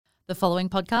The following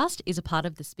podcast is a part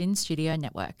of the Spin Studio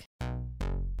Network.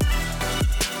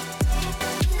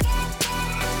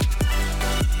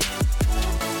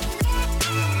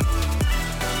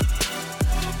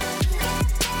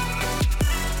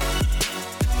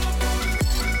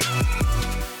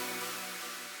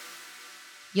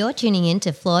 You're tuning in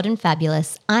to Flawed and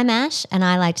Fabulous. I'm Ash, and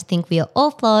I like to think we are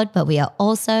all flawed, but we are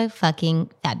also fucking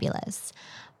fabulous.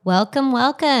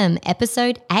 Welcome,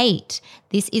 episode 8.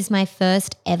 This is my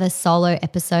first ever solo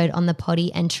episode on the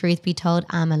potty, and truth be told,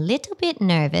 I'm a little bit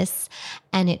nervous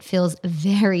and it feels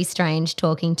very strange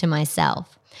talking to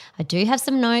myself. I do have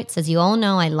some notes. As you all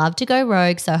know, I love to go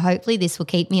rogue, so hopefully this will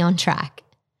keep me on track.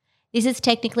 This is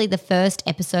technically the first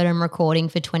episode I'm recording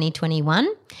for 2021,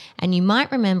 and you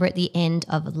might remember at the end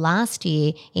of last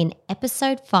year in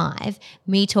episode 5,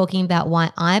 me talking about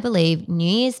why I believe New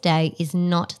Year's Day is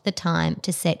not the time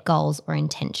to set goals or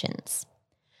intentions.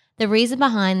 The reason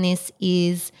behind this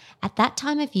is at that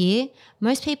time of year,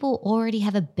 most people already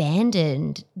have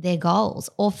abandoned their goals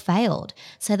or failed,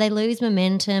 so they lose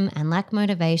momentum and lack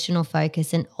motivation or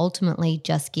focus and ultimately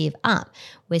just give up.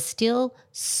 We're still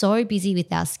so busy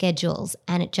with our schedules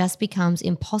and it just becomes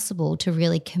impossible to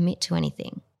really commit to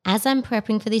anything. As I'm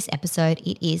prepping for this episode,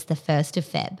 it is the 1st of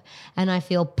Feb and I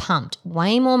feel pumped,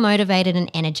 way more motivated and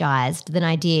energized than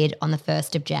I did on the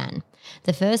 1st of Jan.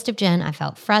 The 1st of Jan, I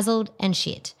felt frazzled and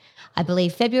shit. I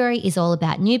believe February is all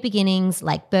about new beginnings,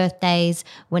 like birthdays.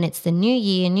 When it's the new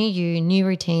year, new you, new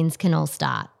routines can all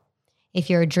start. If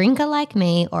you're a drinker like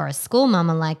me or a school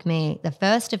mama like me, the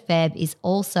 1st of Feb is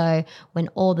also when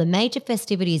all the major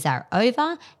festivities are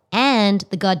over and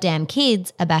the goddamn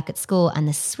kids are back at school, and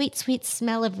the sweet, sweet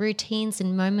smell of routines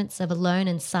and moments of alone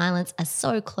and silence are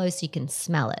so close you can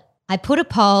smell it. I put a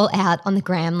poll out on the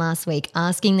gram last week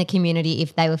asking the community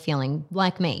if they were feeling,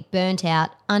 like me, burnt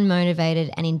out, unmotivated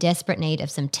and in desperate need of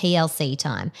some TLC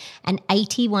time, and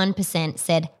 81%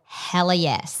 said hella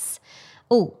yes.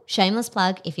 Oh, shameless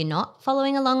plug, if you're not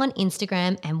following along on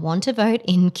Instagram and want to vote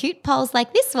in cute polls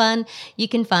like this one, you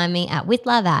can find me at With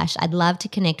Love Ash. I'd love to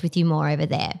connect with you more over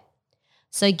there.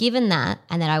 So given that,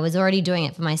 and that I was already doing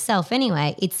it for myself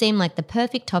anyway, it seemed like the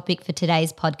perfect topic for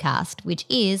today's podcast, which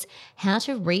is how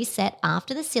to reset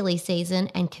after the silly season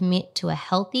and commit to a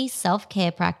healthy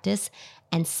self-care practice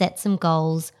and set some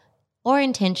goals or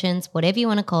intentions, whatever you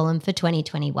want to call them, for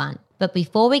 2021. But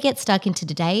before we get stuck into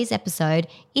today's episode,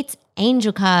 it's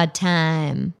angel card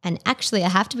time. And actually, I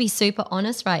have to be super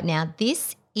honest right now.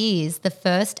 This is the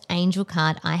first angel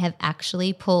card I have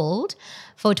actually pulled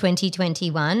for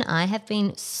 2021. I have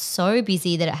been so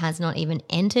busy that it has not even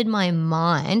entered my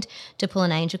mind to pull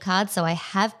an angel card. So I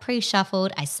have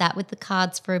pre-shuffled. I sat with the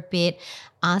cards for a bit,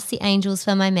 asked the angels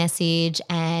for my message,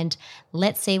 and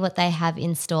let's see what they have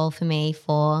in store for me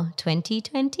for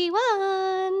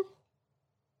 2021.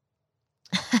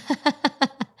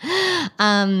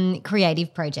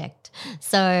 Creative project.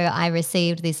 So I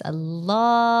received this a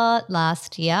lot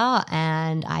last year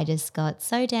and I just got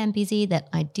so damn busy that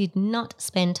I did not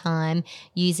spend time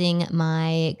using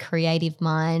my creative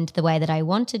mind the way that I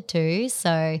wanted to.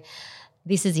 So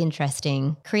this is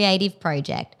interesting. Creative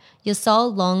project. Your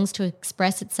soul longs to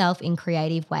express itself in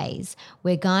creative ways.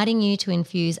 We're guiding you to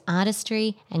infuse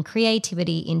artistry and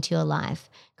creativity into your life.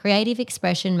 Creative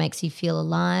expression makes you feel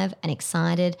alive and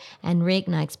excited and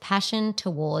reignites passion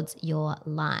towards your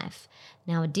life.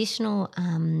 Now, additional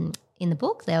in the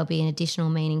book, there will be an additional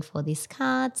meaning for this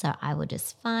card, so I will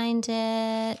just find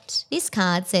it. This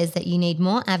card says that you need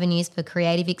more avenues for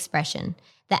creative expression.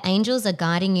 The angels are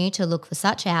guiding you to look for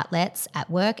such outlets at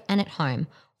work and at home.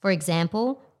 For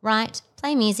example, write,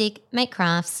 play music, make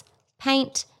crafts,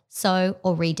 paint, sew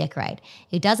or redecorate.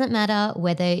 It doesn't matter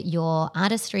whether your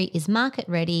artistry is market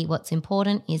ready. What's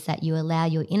important is that you allow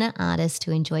your inner artist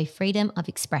to enjoy freedom of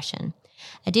expression.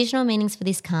 Additional meanings for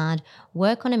this card: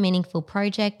 work on a meaningful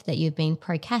project that you've been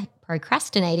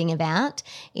procrastinating about,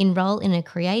 enroll in a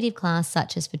creative class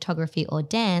such as photography or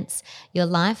dance. Your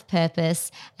life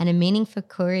purpose and a meaningful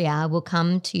career will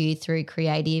come to you through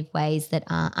creative ways that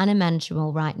are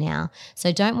unimaginable right now.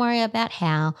 So don't worry about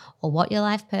how or what your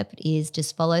life purpose is,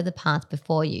 just follow the path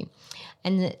before you.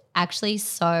 And actually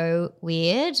so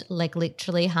weird, like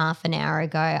literally half an hour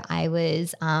ago, I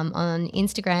was on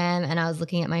Instagram and I was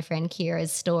looking at my friend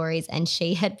Kira's stories, and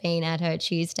she had been at her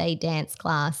Tuesday dance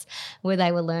class where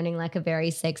they were learning like a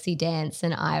very sexy dance,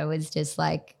 and I was just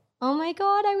like, oh my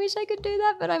God, I wish I could do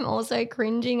that, but I'm also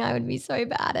cringing. I would be so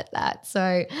bad at that.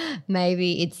 So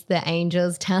maybe it's the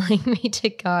angels telling me to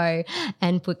go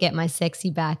and get my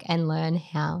sexy back and learn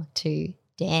how to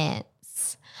dance.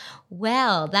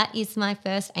 Well, that is my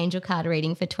first angel card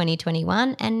reading for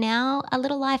 2021, and now a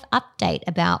little life update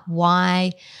about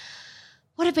why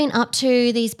what I've been up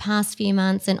to these past few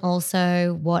months and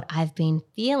also what I've been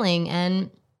feeling. And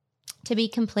to be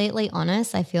completely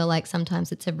honest, I feel like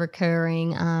sometimes it's a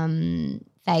recurring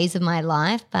phase of my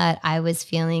life, but I was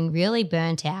feeling really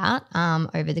burnt out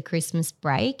over the Christmas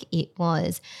break. It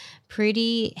was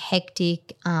pretty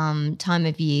hectic time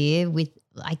of year with,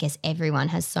 I guess everyone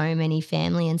has so many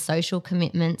family and social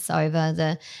commitments over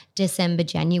the December,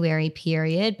 January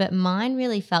period, but mine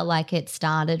really felt like it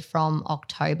started from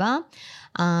October.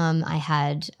 I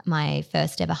had my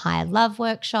first ever Higher Love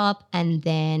workshop, and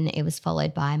then it was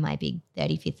followed by my big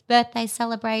 35th birthday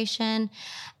celebration.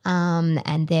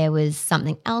 And there was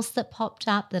something else that popped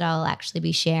up that I'll actually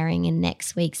be sharing in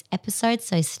next week's episode,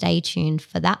 so stay tuned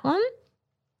for that one.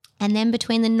 And then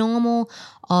between the normal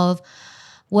of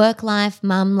work life,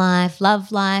 mum life, love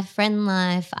life, friend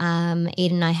life. Eden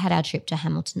and I had our trip to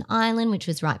Hamilton Island, which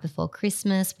was right before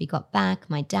Christmas. We got back.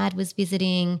 My dad was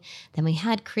visiting. Then we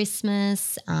had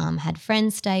Christmas, had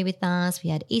friends stay with us. We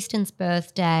had Easton's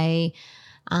birthday,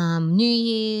 New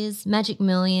Year's, Magic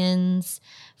Millions,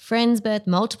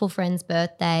 multiple friends'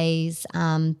 birthdays,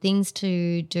 things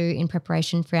to do in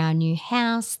preparation for our new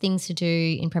house, things to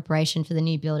do in preparation for the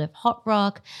new build of Hot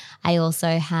Rock. I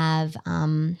also have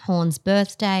Horn's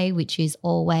birthday, which is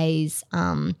always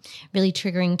really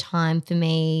triggering time for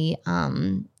me,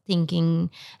 thinking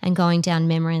and going down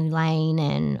memory lane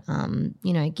and,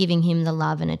 giving him the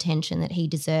love and attention that he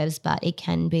deserves, but it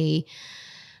can be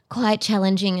quite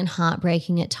challenging and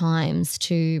heartbreaking at times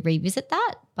to revisit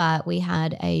that. But we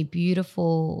had a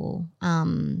beautiful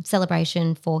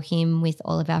celebration for him with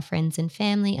all of our friends and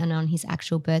family. And on his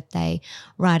actual birthday,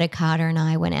 Ryder Carter and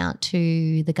I went out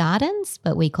to the gardens,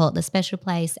 but we call it the special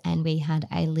place, and we had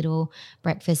a little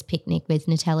breakfast picnic with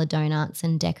Nutella donuts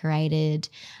and decorated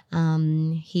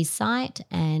his site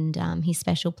and his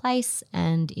special place.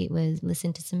 And it was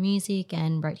listened to some music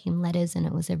and wrote him letters, and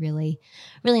it was a really,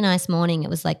 really nice morning. It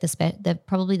was like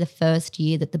probably the first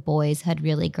year that the boys had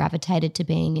really gravitated to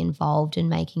being involved in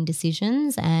making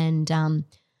decisions. And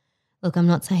look, I'm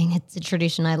not saying it's a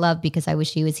tradition I love because I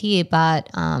wish he was here, but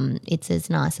it's as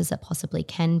nice as it possibly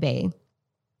can be.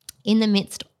 In the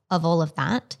midst of all of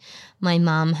that, my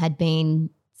mum had been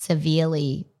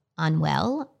severely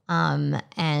unwell,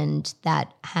 and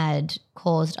that had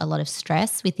caused a lot of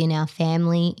stress within our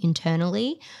family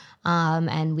internally.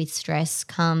 And with stress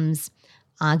comes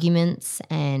arguments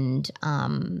and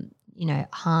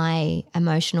high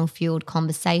emotional fueled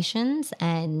conversations,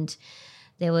 and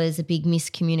there was a big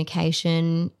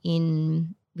miscommunication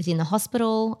within the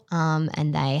hospital,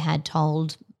 and they had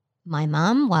told my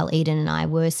mum while Eden and I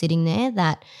were sitting there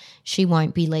that she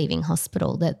won't be leaving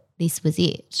hospital, that this was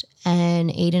it.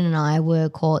 And Eden and I were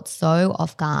caught so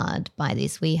off guard by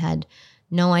this. We had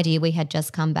no idea. We had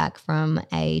just come back from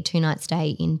a 2-night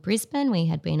stay in Brisbane. We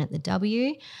had been at the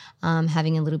W,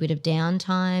 having a little bit of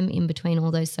downtime in between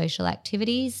all those social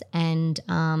activities and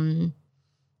downtime,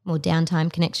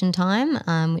 connection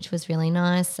time, which was really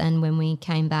nice. And when we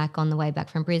came back on the way back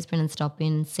from Brisbane and stopped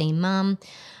in and see Mum,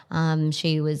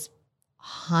 she was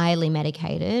highly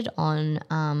medicated on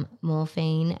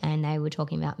morphine, and they were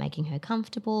talking about making her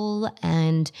comfortable,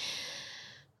 and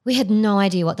we had no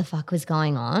idea what the fuck was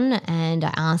going on. And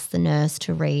I asked the nurse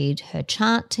to read her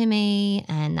chart to me,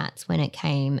 and that's when it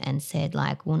came and said,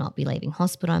 like, we'll not be leaving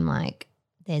hospital. I'm like,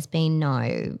 there's been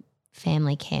no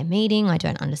family care meeting. I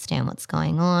don't understand what's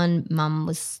going on. Mum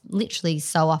was literally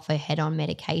so off her head on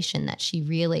medication that she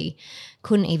really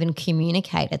couldn't even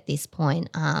communicate at this point.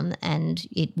 And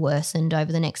it worsened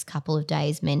over the next couple of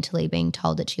days mentally, being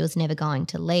told that she was never going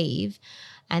to leave.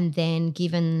 And then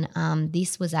given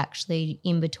this was actually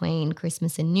in between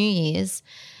Christmas and New Year's,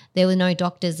 there were no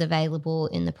doctors available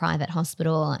in the private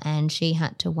hospital, and she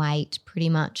had to wait pretty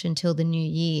much until the new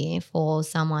year for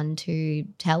someone to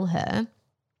tell her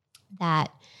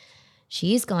that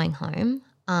she is going home.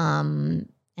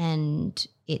 And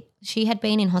she had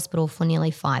been in hospital for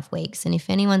nearly 5 weeks. And if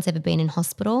anyone's ever been in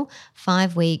hospital,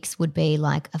 5 weeks would be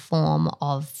like a form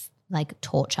of like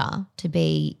torture to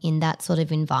be in that sort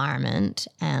of environment.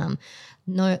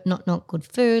 Not good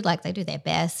food. Like, they do their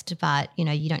best, but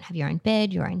you don't have your own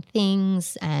bed, your own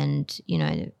things, and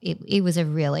it was a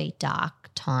really dark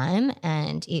time,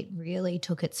 and it really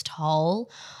took its toll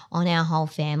on our whole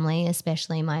family,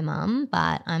 especially my mum.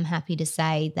 But I'm happy to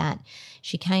say that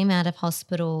she came out of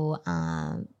hospital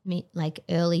like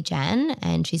early Jan,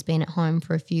 and she's been at home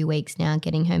for a few weeks now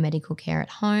getting her medical care at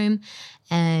home,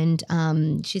 and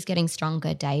she's getting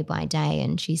stronger day by day,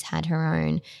 and she's had her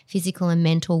own physical and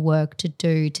mental work to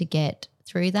do to get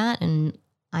through that. And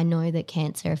I know that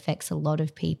cancer affects a lot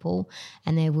of people,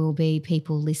 and there will be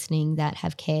people listening that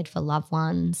have cared for loved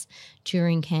ones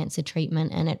during cancer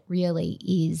treatment, and it really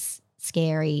is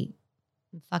scary,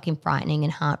 fucking frightening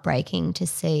and heartbreaking to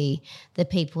see the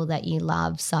people that you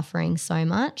love suffering so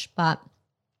much. But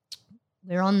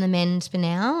we're on the mend for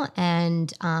now,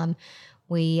 and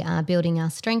we are building our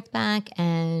strength back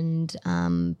and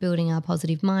building our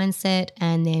positive mindset,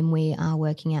 and then we are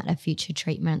working out a future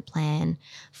treatment plan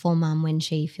for Mum when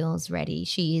she feels ready.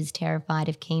 She is terrified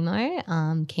of chemo.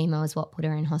 Chemo is what put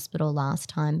her in hospital last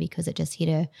time because it just hit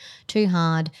her too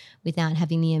hard without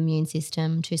having the immune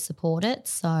system to support it.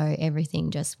 So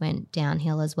everything just went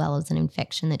downhill, as well as an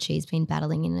infection that she's been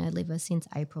battling in her liver since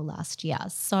April last year.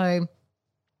 So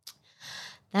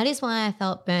that is why I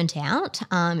felt burnt out.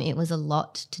 It was a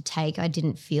lot to take. I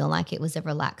didn't feel like it was a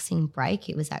relaxing break.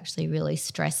 It was actually really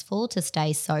stressful to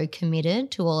stay so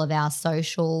committed to all of our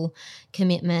social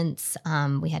commitments.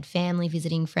 We had family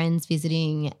visiting, friends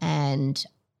visiting, and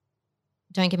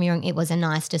don't get me wrong, it was a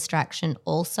nice distraction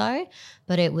also,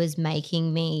 but it was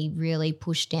making me really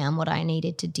push down what I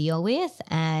needed to deal with,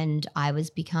 and I was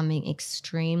becoming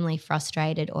extremely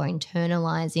frustrated or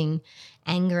internalizing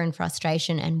anger and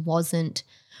frustration and wasn't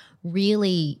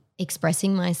really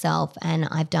expressing myself. And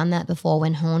I've done that before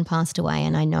when Horn passed away,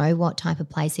 and I know what type of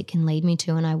place it can lead me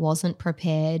to, and I wasn't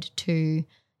prepared to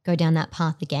go down that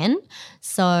path again.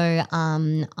 So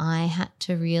I had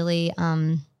to really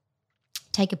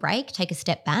take a break, take a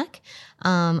step back.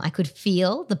 I could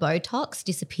feel the Botox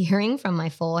disappearing from my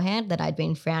forehead that I'd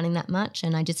been frowning that much,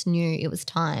 and I just knew it was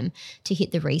time to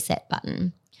hit the reset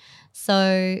button.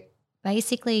 So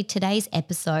basically today's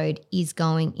episode is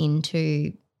going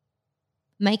into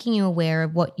making you aware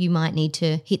of what you might need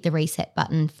to hit the reset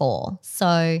button for.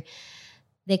 So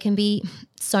there can be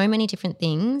so many different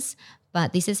things,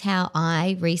 but this is how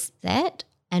I reset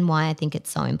and why I think it's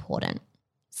so important.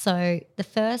 So the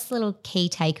first little key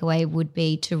takeaway would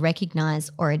be to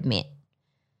recognize or admit.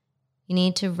 You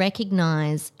need to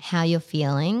recognize how you're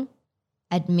feeling,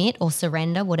 admit or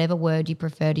surrender, whatever word you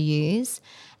prefer to use,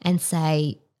 and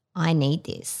say, I need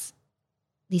this.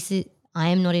 I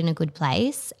am not in a good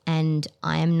place, and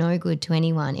I am no good to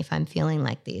anyone if I'm feeling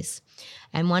like this.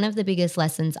 And one of the biggest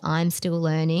lessons I'm still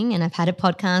learning, and I've had a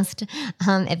podcast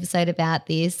episode about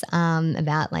this,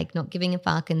 about like not giving a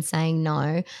fuck and saying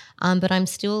no, but I'm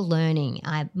still learning.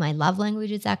 My love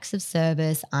language is acts of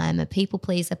service. I'm a people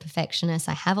pleaser, perfectionist.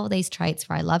 I have all these traits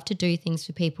where I love to do things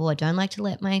for people. I don't like to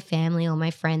let my family or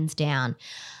my friends down.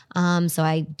 So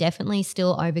I definitely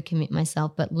still overcommit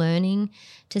myself, but learning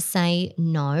to say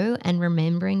no and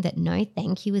remembering that no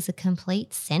thank you is a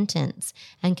complete sentence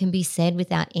and can be said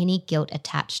without any guilt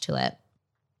attached to it.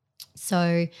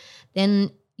 So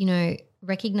then,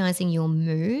 recognizing your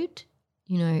mood,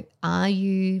 are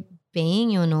you being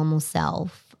your normal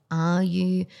self? Are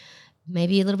you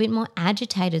maybe a little bit more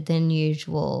agitated than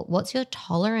usual? What's your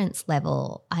tolerance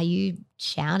level? Are you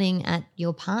shouting at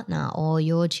your partner or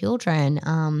your children?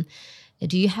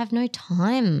 Do you have no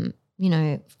time,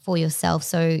 for yourself?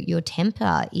 So your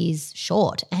temper is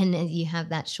short and you have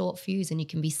that short fuse and you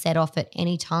can be set off at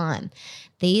any time.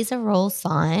 These are all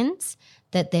signs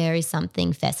that there is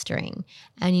something festering,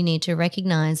 and you need to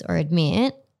recognize or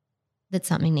admit that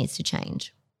something needs to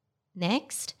change.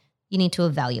 Next, you need to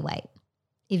evaluate.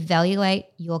 Evaluate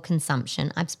your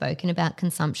consumption. I've spoken about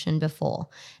consumption before.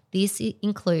 This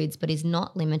includes, but is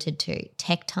not limited to,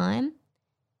 tech time,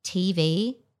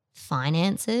 TV,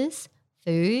 finances,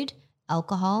 food,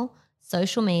 alcohol,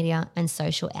 social media, and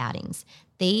social outings.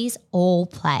 These all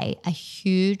play a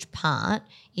huge part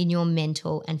in your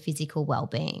mental and physical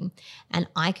well-being. And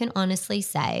I can honestly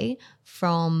say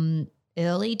from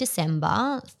early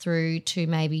December through to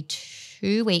maybe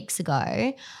 2 weeks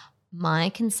ago, my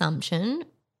consumption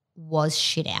was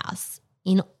shit house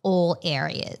in all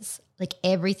areas. Like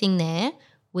everything there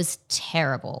was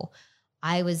terrible.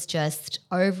 I was just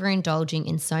overindulging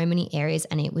in so many areas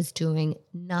and it was doing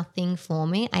nothing for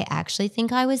me. I actually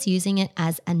think I was using it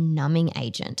as a numbing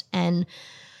agent. And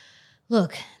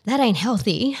look, that ain't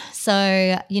healthy. So,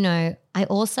 I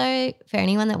also, for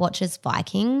anyone that watches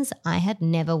Vikings, I had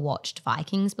never watched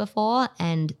Vikings before,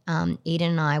 and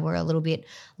Eden and I were a little bit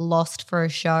lost for a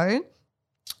show.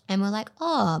 And we're like,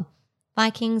 oh,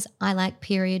 Vikings, I like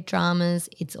period dramas.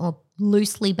 It's all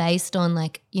loosely based on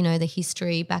the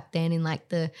history back then in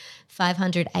the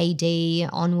 500 AD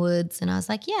onwards. And I was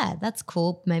like, yeah, that's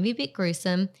cool. Maybe a bit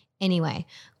gruesome. Anyway,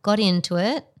 got into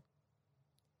it.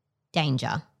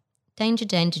 Danger.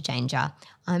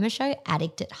 I'm a show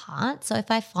addict at heart. So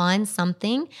if I find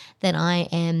something that I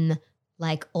am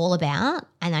all about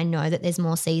and I know that there's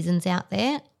more seasons out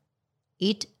there,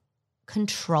 it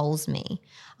controls me.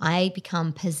 I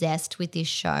become possessed with this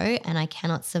show and I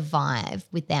cannot survive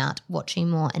without watching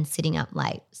more and sitting up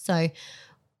late. So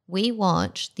we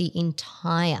watched the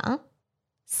entire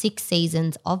 6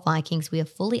 seasons of Vikings. We are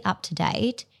fully up to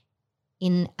date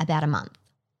in about a month.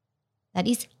 That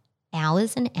is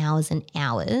hours and hours and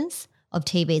hours of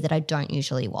TV that I don't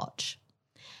usually watch.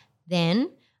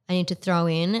 Then I need to throw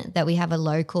in that we have a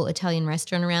local Italian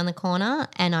restaurant around the corner,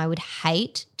 and I would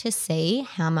hate to see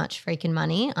how much freaking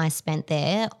money I spent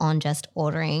there on just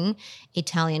ordering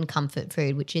Italian comfort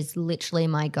food, which is literally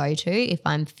my go-to if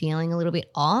I'm feeling a little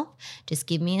bit off. Just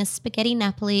give me a spaghetti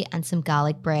Napoli and some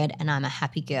garlic bread and I'm a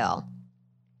happy girl.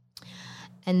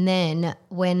 And then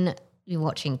when you're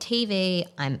watching TV,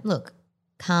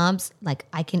 carbs, like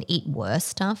I can eat worse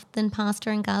stuff than pasta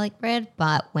and garlic bread,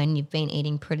 but when you've been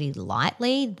eating pretty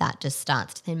lightly, that just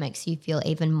starts to then makes you feel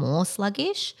even more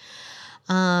sluggish.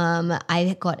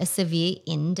 I got a severe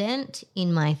indent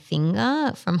in my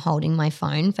finger from holding my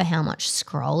phone for how much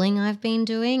scrolling I've been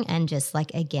doing, and just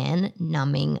like, again,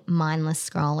 numbing, mindless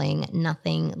scrolling,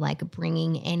 nothing like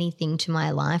bringing anything to my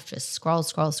life, just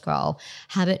scroll,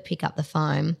 habit, pick up the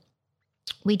phone.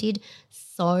 We did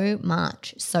so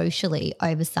much socially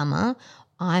over summer.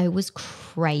 I was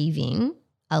craving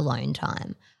alone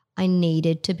time. I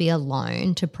needed to be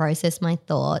alone to process my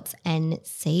thoughts and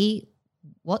see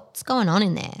what's going on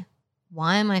in there.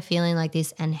 Why am I feeling like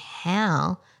this and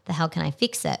how the hell can I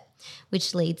fix it?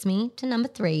 Which leads me to number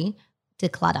 3,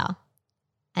 declutter.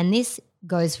 And this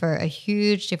goes for a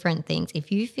huge different things.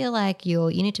 If you feel like you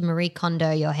need to Marie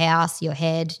Kondo your house, your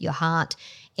head, your heart,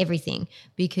 everything,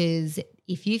 because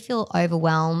if you feel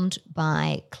overwhelmed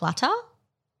by clutter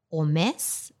or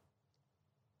mess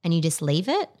and you just leave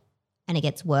it and it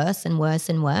gets worse and worse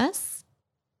and worse,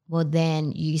 well,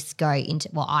 then you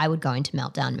I would go into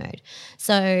meltdown mode.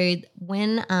 So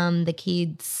when the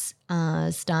kids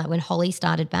when Holly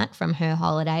started back from her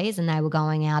holidays and they were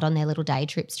going out on their little day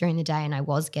trips during the day, and I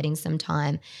was getting some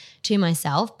time to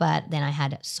myself, but then I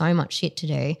had so much shit to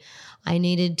do. I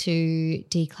needed to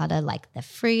declutter like the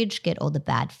fridge, get all the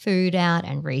bad food out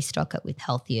and restock it with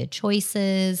healthier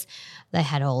choices. They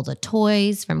had all the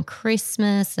toys from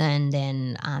Christmas, and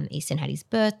then Easton had his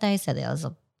birthday, so there was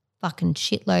a fucking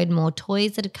shitload more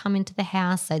toys that had come into the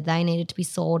house, so they needed to be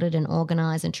sorted and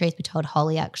organised, and truth be told,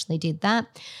 Holly actually did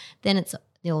that. Then it's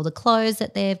all the clothes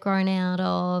that they've grown out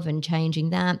of and changing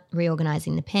that,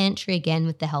 reorganising the pantry again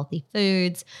with the healthy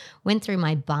foods. Went through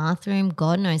my bathroom.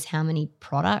 God knows how many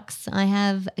products I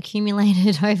have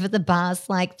accumulated over the past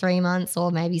 3 months or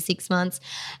maybe 6 months,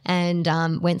 and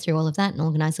went through all of that and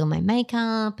organised all my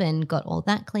makeup and got all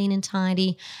that clean and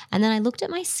tidy. And then I looked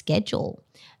at my schedule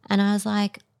and I was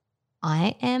like,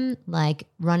 I am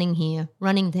running here,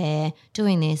 running there,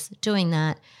 doing this, doing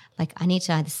that. I need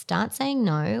to either start saying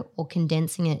no or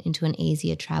condensing it into an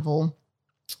easier travel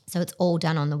so it's all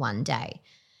done on the one day.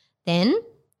 Then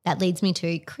that leads me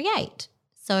to create.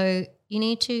 So you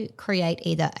need to create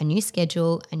either a new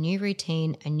schedule, a new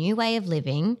routine, a new way of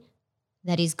living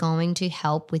that is going to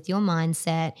help with your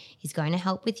mindset, is going to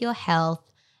help with your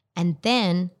health, and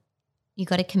then you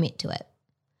got to commit to it.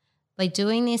 By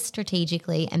doing this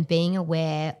strategically and being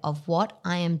aware of what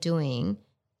I am doing,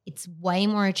 it's way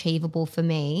more achievable for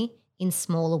me in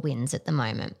smaller wins at the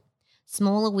moment.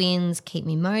 Smaller wins keep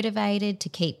me motivated to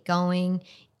keep going.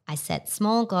 I set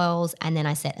small goals and then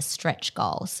I set a stretch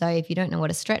goal. So if you don't know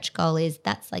what a stretch goal is,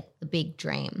 that's like the big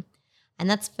dream. And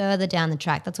that's further down the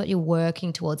track. That's what you're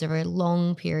working towards over a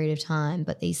long period of time.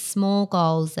 But these small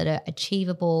goals that are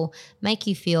achievable make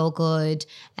you feel good,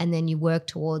 and then you work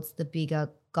towards the bigger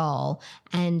goal.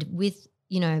 And with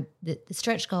the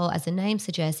stretch goal, as the name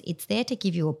suggests, it's there to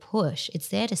give you a push. It's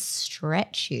there to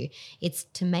stretch you. It's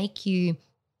to make you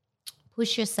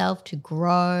push yourself to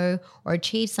grow or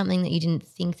achieve something that you didn't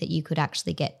think that you could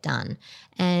actually get done.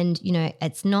 And,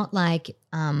 it's not like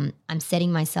I'm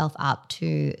setting myself up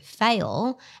to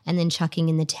fail and then chucking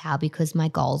in the towel because my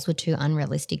goals were too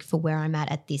unrealistic for where I'm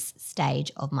at this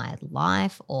stage of my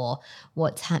life or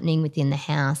what's happening within the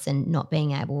house, and not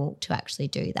being able to actually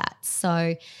do that.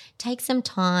 So take some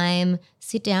time,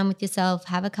 sit down with yourself,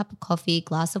 have a cup of coffee,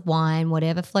 glass of wine,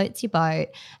 whatever floats your boat,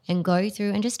 and go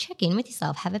through and just check in with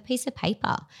yourself. Have a piece of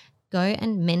paper. Go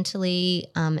and mentally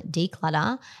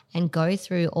declutter and go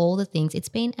through all the things. It's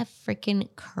been a freaking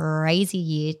crazy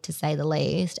year, to say the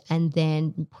least, and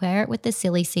then pair it with the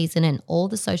silly season and all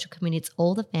the social community, it's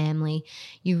all the family.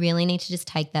 You really need to just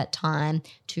take that time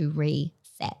to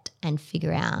reset and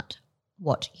figure out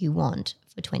what you want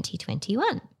for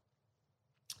 2021.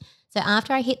 So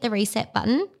after I hit the reset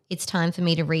button, it's time for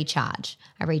me to recharge.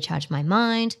 I recharge my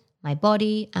mind, my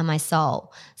body, and my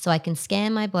soul. So I can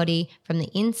scan my body from the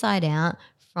inside out,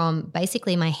 from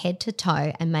basically my head to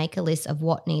toe, and make a list of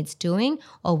what needs doing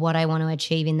or what I want to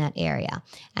achieve in that area.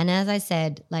 And as I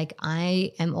said, like,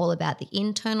 I am all about the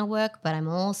internal work, but I'm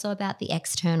also about the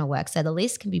external work. So the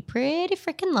list can be pretty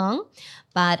freaking long,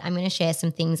 but I'm going to share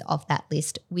some things off that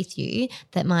list with you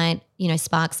that might,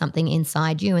 spark something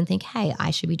inside you and think, hey,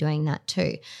 I should be doing that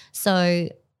too. So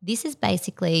this is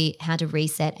basically how to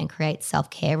reset and create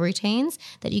self-care routines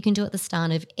that you can do at the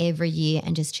start of every year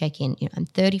and just check in. I'm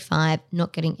 35,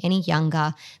 not getting any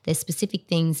younger. There's specific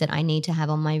things that I need to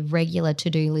have on my regular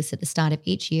to-do list at the start of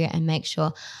each year and make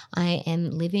sure I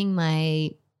am living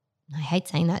I hate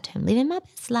saying that term, living my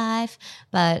best life,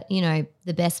 but,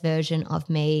 the best version of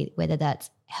me, whether that's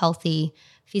healthy,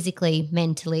 physically,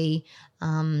 mentally,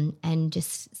 and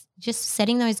just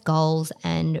setting those goals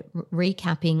and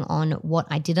recapping on what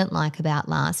I didn't like about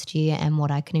last year and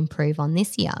what I can improve on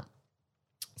this year.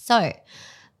 So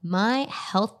let's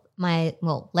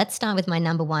start with my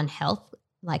number one health,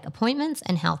 like appointments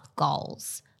and health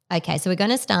goals. Okay, so we're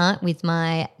going to start with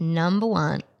my number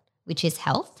one, which is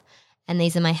health. And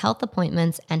these are my health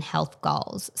appointments and health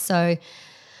goals. So,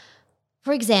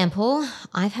 for example,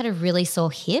 I've had a really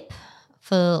sore hip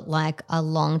for like a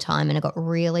long time, and it got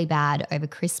really bad over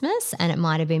Christmas, and it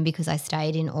might have been because I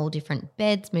stayed in all different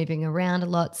beds, moving around a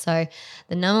lot. So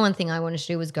the number one thing I wanted to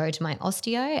do was go to my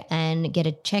osteo and get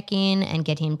a check-in and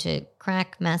get him to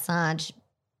crack, massage,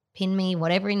 pin me,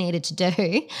 whatever he needed to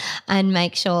do, and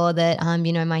make sure that,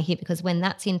 my hip, because when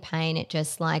that's in pain, it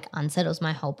just like unsettles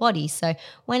my whole body. So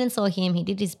went and saw him, he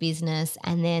did his business,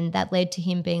 and then that led to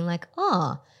him being like,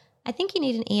 I think you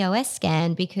need an EOS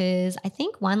scan because I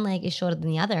think one leg is shorter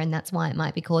than the other, and that's why it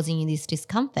might be causing you this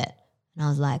discomfort. And I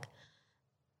was like,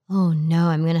 oh no,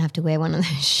 I'm going to have to wear one of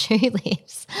those shoe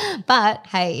lifts. But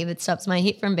hey, if it stops my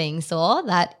hip from being sore,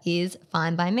 that is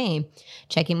fine by me.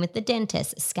 Check in with the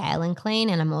dentist, scale and clean,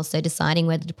 and I'm also deciding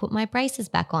whether to put my braces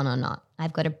back on or not.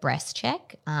 I've got a breast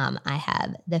check. I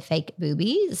have the fake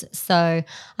boobies. So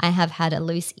I have had a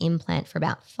loose implant for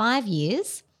about 5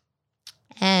 years.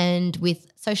 And with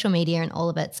social media and all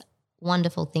of its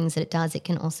wonderful things that it does, it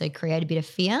can also create a bit of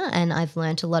fear. And I've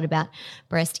learned a lot about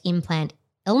breast implant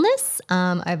illness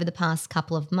over the past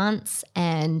couple of months.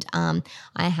 And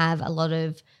I have not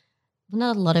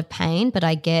a lot of pain, but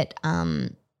I get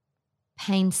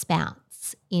pain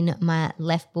spouts in my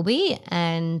left boobie,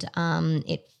 and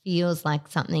it feels like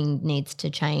something needs to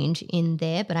change in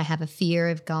there, but I have a fear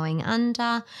of going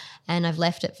under, and I've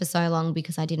left it for so long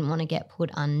because I didn't want to get put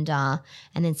under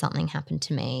and then something happened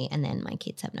to me, and then my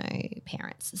kids have no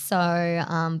parents.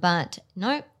 So, but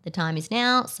no, the time is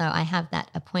now. So I have that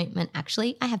appointment.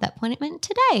 Actually, I have that appointment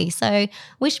today. So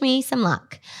wish me some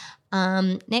luck.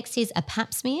 Next is a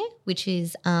pap smear, which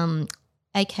is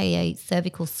aka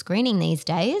cervical screening these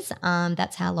days.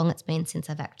 That's how long it's been since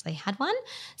I've actually had one.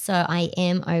 So I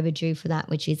am overdue for that,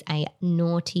 which is a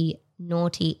naughty,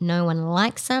 no one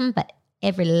likes them, but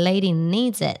every lady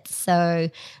needs it. So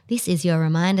this is your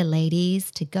reminder,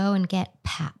 ladies, to go and get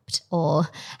papped or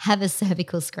have a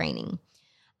cervical screening.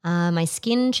 My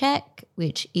skin check,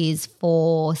 which is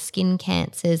for skin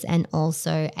cancers and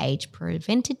also age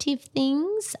preventative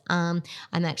things. I'm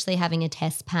actually having a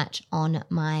test patch on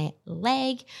my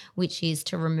leg, which is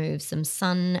to remove some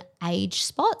sun age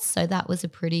spots. So that was a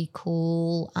pretty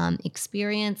cool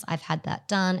experience. I've had that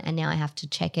done, and now I have to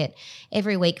check it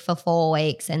every week for 4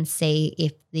 weeks and see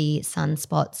if the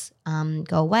sunspots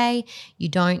go away. You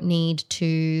don't need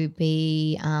to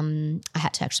be, I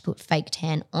had to actually put fake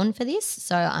tan on for this.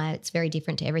 So it's very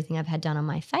different to everything I've had done on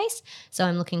my face. So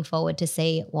I'm looking forward to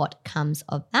see what comes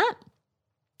of that.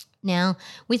 Now,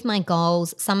 with my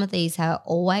goals, some of these are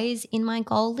always in my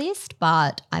goal list,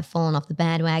 but I've fallen off the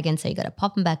bandwagon. So you got to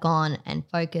pop them back on and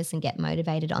focus and get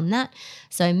motivated on that.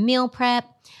 So meal prep,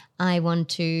 I want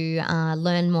to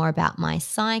learn more about my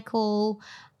cycle.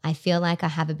 I feel like I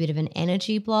have a bit of an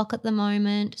energy block at the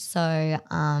moment, so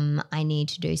I need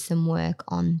to do some work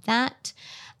on that.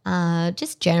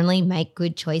 Just generally make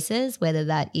good choices, whether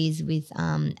that is with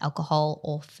alcohol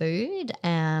or food,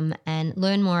 and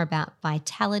learn more about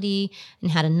vitality and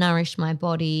how to nourish my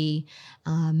body,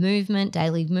 movement,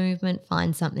 daily movement,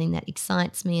 find something that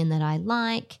excites me and that I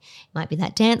like. It might be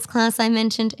that dance class I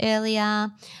mentioned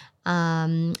earlier.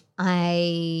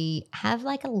 I have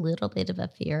like a little bit of a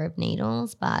fear of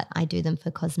needles, but I do them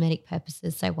for cosmetic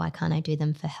purposes. So why can't I do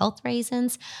them for health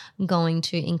reasons? I'm going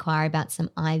to inquire about some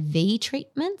IV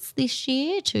treatments this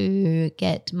year to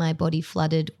get my body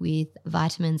flooded with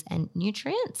vitamins and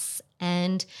nutrients.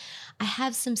 And I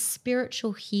have some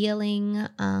spiritual healing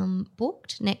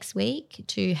booked next week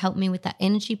to help me with that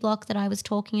energy block that I was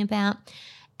talking about,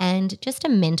 and just a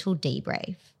mental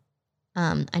debrief.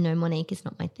 I know Monique is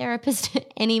not my therapist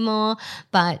anymore,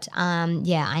 but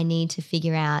I need to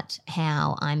figure out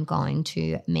how I'm going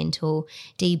to mental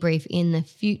debrief in the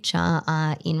future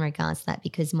in regards to that,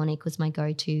 because Monique was my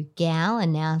go-to gal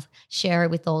and now share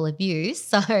it with all of you.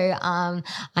 So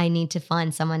I need to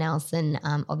find someone else. And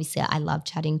obviously I love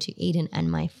chatting to Eden and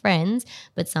my friends,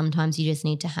 but sometimes you just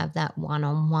need to have that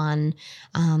one-on-one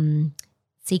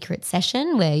secret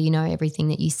session where you know everything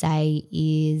that you say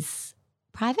is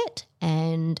private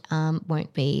and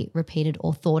won't be repeated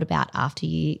or thought about after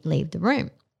you leave the room.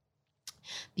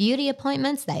 Beauty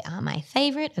appointments, they are my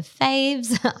favorite of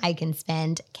faves. I can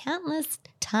spend countless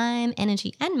time,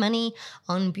 energy and money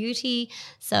on beauty.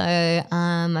 So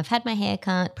I've had my hair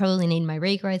cut, probably need my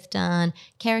regrowth done,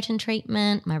 keratin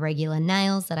treatment, my regular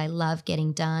nails that I love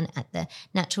getting done at the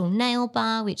Natural Nail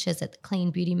Bar, which is at the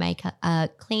Clean Beauty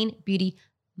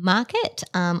Market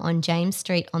on James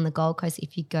Street on the Gold Coast.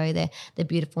 If you go there, the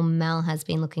beautiful Mel has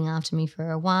been looking after me for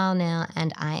a while now,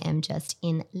 and I am just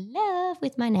in love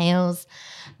with my nails.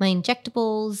 My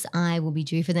injectables, I will be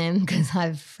due for them because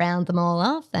I've frowned them all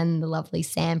off, and the lovely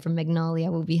Sam from Magnolia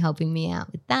will be helping me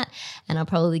out with that, and I'll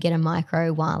probably get a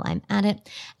micro while I'm at it.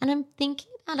 And I'm thinking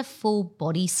about a full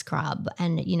body scrub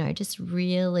and, you know, just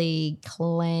really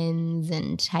cleanse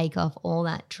and take off all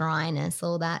that dryness,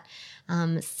 all that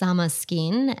summer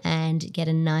skin, and get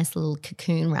a nice little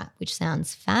cocoon wrap, which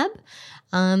sounds fab.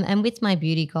 And with my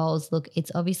beauty goals, look,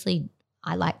 it's obviously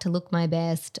I like to look my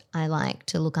best. I like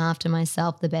to look after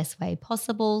myself the best way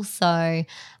possible. So,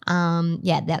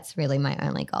 that's really my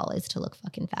only goal, is to look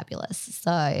fucking fabulous.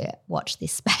 So watch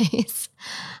this space.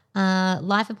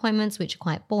 Life appointments, which are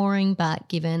quite boring, but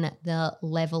given the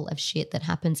level of shit that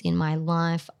happens in my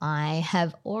life, I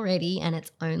have already, and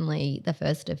it's only the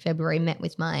 1st of February, met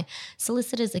with my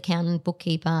solicitors, accountant,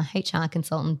 bookkeeper, HR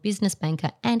consultant, business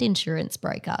banker, and insurance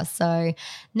broker. So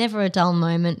never a dull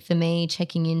moment for me,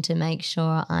 checking in to make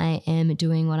sure I am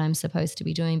doing what I'm supposed to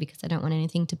be doing, because I don't want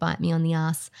anything to bite me on the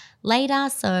ass later.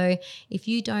 So if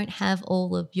you don't have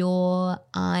all of your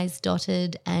I's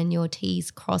dotted and your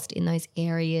T's crossed in those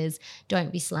areas,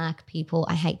 don't be slack, people.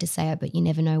 I hate to say it, but you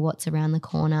never know what's around the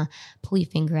corner. Pull your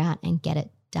finger out and get it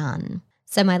done.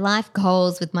 So my life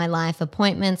goals with my life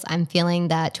appointments, I'm feeling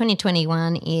that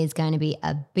 2021 is going to be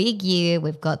a big year.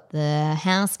 We've got the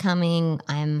house coming.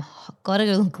 I'm got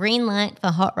a green light for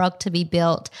Hot Rock to be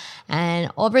built,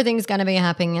 and everything's going to be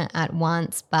happening at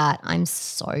once, but I'm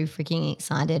so freaking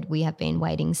excited. We have been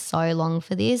waiting so long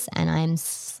for this, and I'm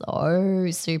so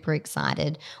super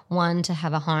excited. 1, to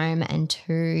have a home, and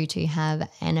 2, to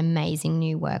have an amazing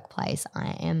new workplace.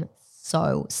 I am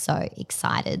so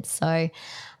excited. So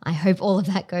I hope all of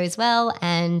that goes well.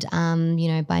 And,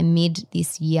 by mid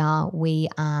this year, we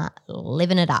are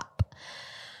living it up.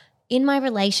 In my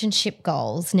relationship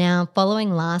goals, now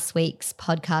following last week's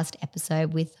podcast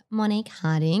episode with Monique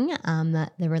Harding, the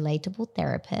relatable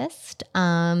therapist,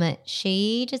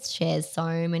 she just shares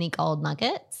so many gold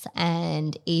nuggets.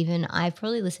 And even I've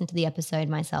probably listened to the episode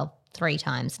myself 3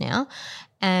 times now,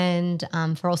 and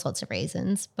for all sorts of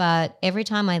reasons. But every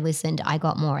time I listened, I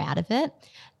got more out of it.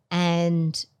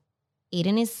 And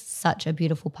Eden is such a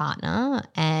beautiful partner,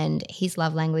 and his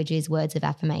love language is words of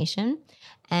affirmation.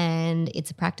 And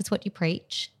it's a practice what you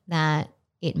preach, that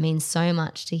it means so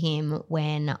much to him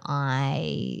when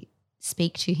I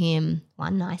speak to him,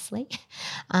 one, nicely,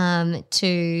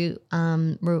 two,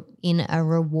 in a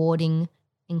rewarding,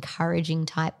 encouraging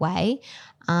type way.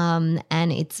 And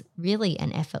it's really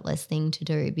an effortless thing to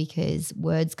do, because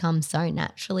words come so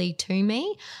naturally to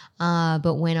me.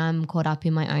 But when I'm caught up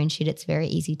in my own shit, it's very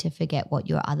easy to forget what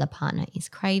your other partner is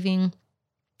craving.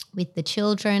 With the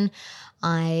children,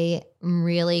 I am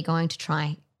really going to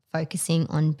try focusing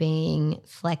on being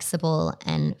flexible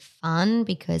and fun,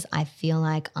 because I feel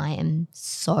like I am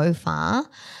so far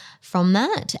from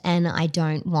that, and I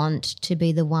don't want to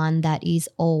be the one that is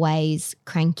always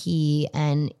cranky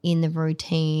and in the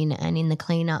routine and in the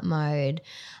cleanup mode.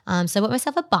 So I bought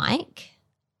myself a bike.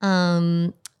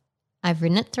 I've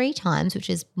ridden it 3 times, which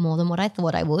is more than what I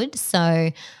thought I would.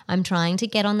 So I'm trying to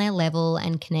get on their level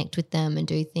and connect with them and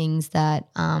do things that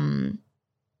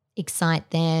excite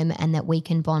them and that we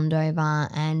can bond over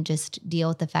and just deal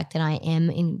with the fact that I am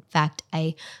in fact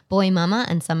a boy mama,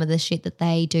 and some of the shit that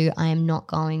they do I am not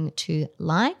going to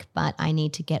like, but I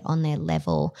need to get on their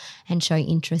level and show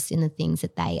interest in the things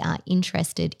that they are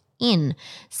interested in.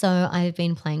 So I've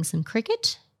been playing some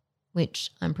cricket,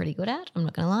 which I'm pretty good at, I'm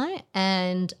not going to lie,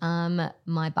 and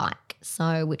my bike,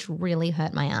 which really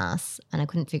hurt my ass, and I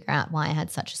couldn't figure out why I had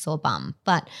such a sore bum.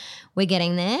 But we're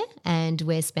getting there and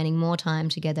we're spending more time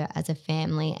together as a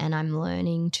family, and I'm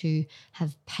learning to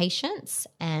have patience.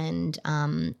 And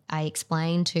I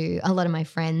explained to a lot of my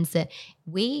friends that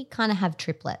we kind of have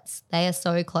triplets. They are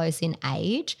so close in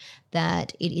age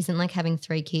that it isn't like having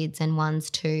 3 kids and one's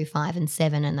 2, 5 and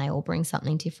 7 and they all bring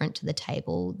something different to the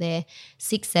table. They're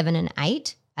 6, 7 and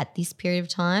 8 at this period of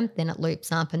time. Then it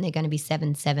loops up and they're going to be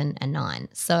 7, 7 and 9.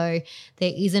 So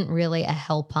there isn't really a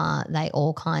helper. They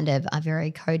all kind of are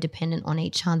very codependent on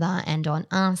each other and on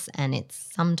us, and it's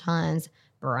sometimes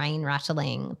brain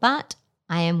rattling, but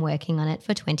I am working on it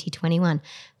for 2021.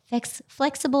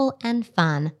 Flexible and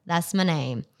fun. That's my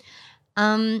name.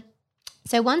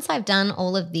 So once I've done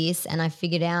all of this and I've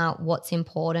figured out what's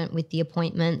important with the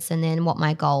appointments and then what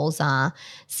my goals are,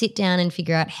 sit down and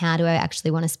figure out how do I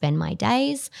actually want to spend my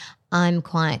days. I'm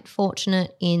quite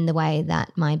fortunate in the way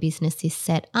that my business is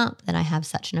set up, that I have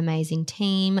such an amazing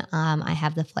team. I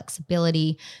have the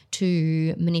flexibility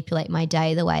to manipulate my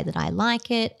day the way that I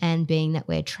like it, and being that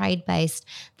we're trade-based,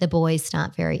 the boys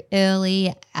start very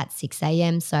early at 6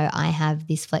 a.m. So I have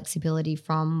this flexibility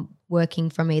from working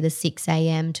from either 6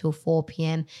 a.m. till 4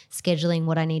 p.m., scheduling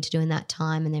what I need to do in that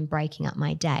time and then breaking up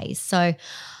my days. So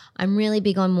I'm really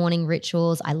big on morning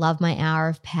rituals. I love my hour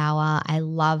of power. I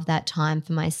love that time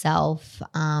for myself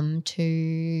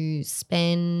to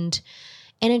spend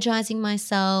energizing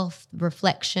myself,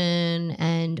 reflection,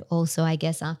 and also, I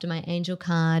guess, after my angel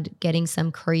card, getting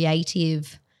some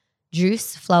creative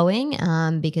juice flowing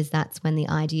because that's when the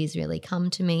ideas really come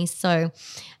to me. So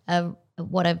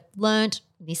what I've learned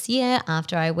this year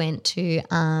after I went to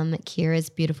Kira's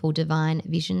beautiful Divine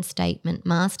Vision Statement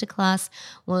Masterclass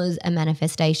was a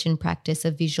manifestation practice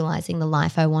of visualizing the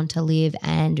life I want to live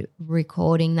and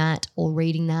recording that or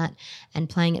reading that and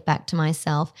playing it back to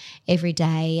myself every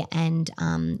day and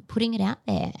putting it out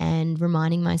there and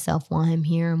reminding myself why I'm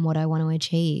here and what I want to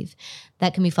achieve.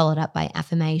 That can be followed up by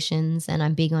affirmations, and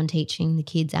I'm big on teaching the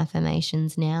kids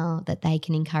affirmations now that they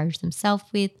can encourage themselves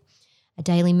with. A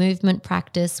daily movement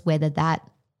practice, whether that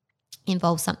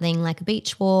involves something like a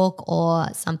beach walk or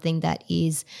something that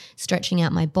is stretching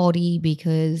out my body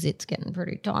because it's getting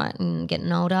pretty tight and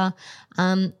getting older.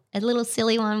 A little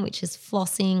silly one, which is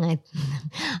flossing.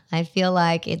 I feel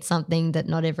like it's something that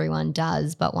not everyone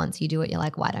does, but once you do it, you're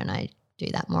like, why don't I do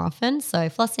that more often? So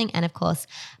flossing, and of course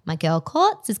my girl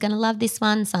Quartz is going to love this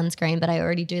one, sunscreen, but I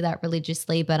already do that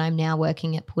religiously, but I'm now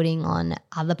working at putting on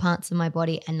other parts of my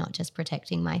body and not just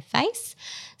protecting my face.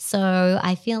 So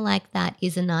I feel like that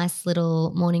is a nice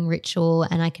little morning ritual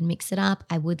and I can mix it up.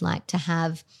 I would like to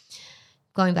have,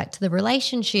 going back to the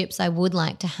relationships, I would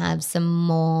like to have some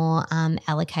more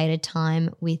allocated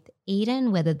time with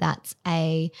Eden, whether that's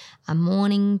a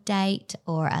morning date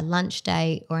or a lunch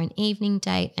date or an evening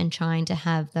date, and trying to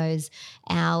have those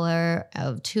hour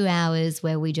or 2 hours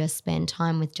where we just spend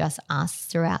time with just us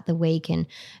throughout the week and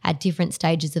at different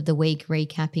stages of the week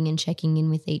recapping and checking in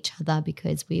with each other,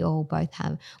 because we all both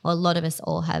have, well, a lot of us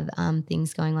all have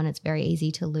things going on. It's very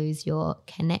easy to lose your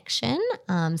connection.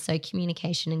 So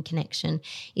communication and connection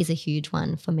is a huge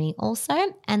one for me also.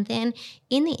 And then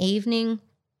in the evening,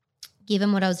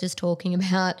 given what I was just talking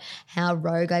about, how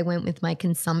rogue I went with my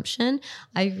consumption,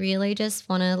 I really just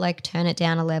want to turn it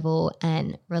down a level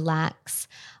and relax.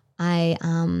 I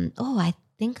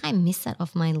think I missed that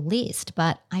off my list,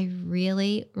 but I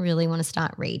really, really want to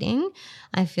start reading.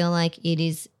 I feel like it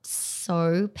is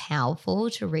so powerful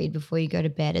to read before you go to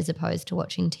bed as opposed to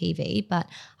watching TV, but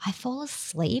I fall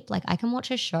asleep. I can watch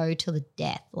a show till the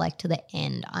death, to the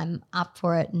end. I'm up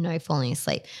for it, no falling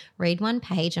asleep. Read one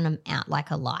page and I'm out like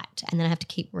a light, and then I have to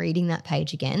keep reading that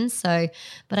page again. So,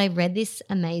 but I read this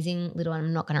amazing little,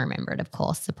 I'm not going to remember it, of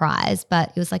course, surprise, but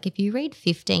it was if you read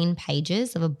 15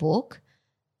 pages of a book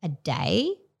a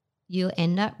day, you'll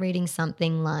end up reading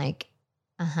something like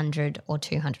 100 or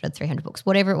 200 or 300 books.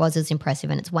 Whatever it was is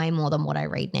impressive, and it's way more than what I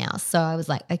read now. So I was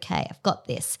like, okay, I've got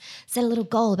this. Set a little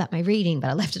goal about my reading, but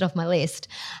I left it off my list.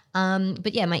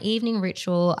 But yeah, my evening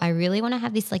ritual, I really want to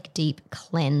have this deep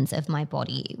cleanse of my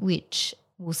body, which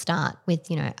will start with,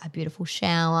 a beautiful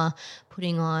shower,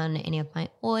 putting on any of my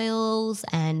oils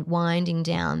and winding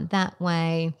down that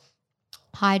way.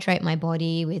 hydrate my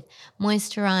body with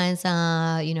moisturizer,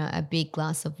 a big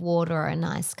glass of water or a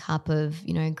nice cup of,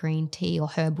 green tea or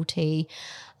herbal tea.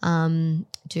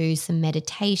 Do some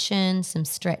meditation, some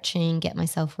stretching, get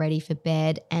myself ready for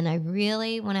bed. And I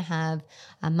really want to have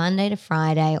a Monday to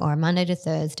Friday or a Monday to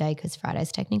Thursday, because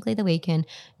Friday's technically the weekend,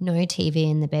 no TV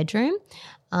in the bedroom.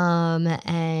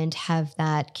 And have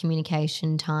that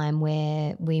communication time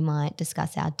where we might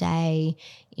discuss our day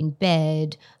in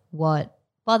bed, what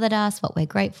bothered us, what we're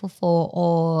grateful for,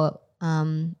 or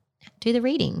do the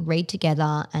read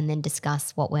together and then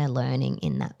discuss what we're learning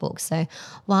in that book. So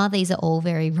while these are all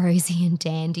very rosy and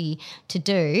dandy to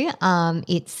do,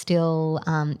 it still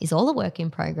is all a work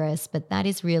in progress, but that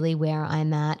is really where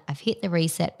I'm at. I've hit the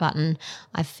reset button.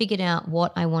 I've figured out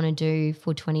what I want to do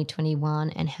for 2021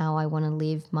 and how I want to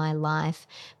live my life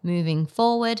moving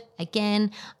forward.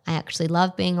 Again, I actually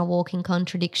love being a walking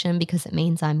contradiction because it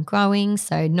means I'm growing.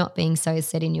 So not being so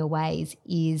set in your ways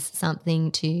is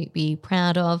something to be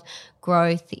proud of.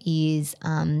 Growth is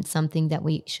something that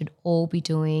we should all be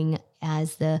doing.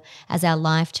 As our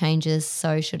life changes,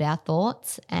 so should our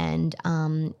thoughts, and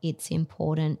it's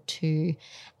important to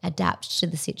adapt to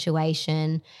the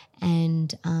situation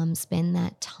and spend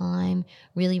that time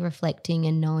really reflecting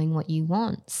and knowing what you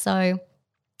want. So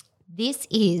this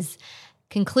is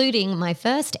concluding my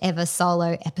first ever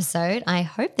solo episode. I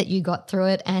hope that you got through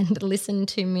it and listened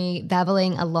to me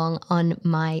babbling along on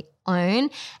my own.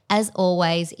 As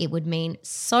always, it would mean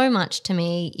so much to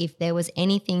me if there was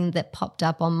anything that popped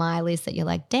up on my list that you're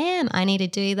like, damn, I need to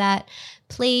do that.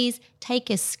 Please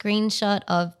take a screenshot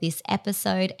of this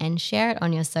episode and share it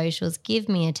on your socials. Give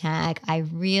me a tag. I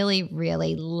really,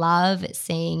 really love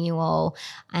seeing you all.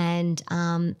 And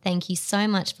thank you so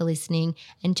much for listening.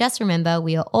 And just remember,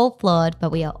 we are all flawed,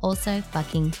 but we are also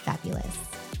fucking fabulous.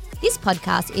 This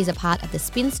podcast is a part of the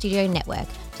Spin Studio Network.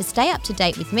 To stay up to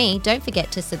date with me, don't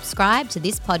forget to subscribe to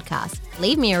this podcast,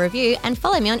 leave me a review, and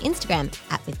follow me on Instagram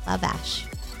 @WithLoveAsh.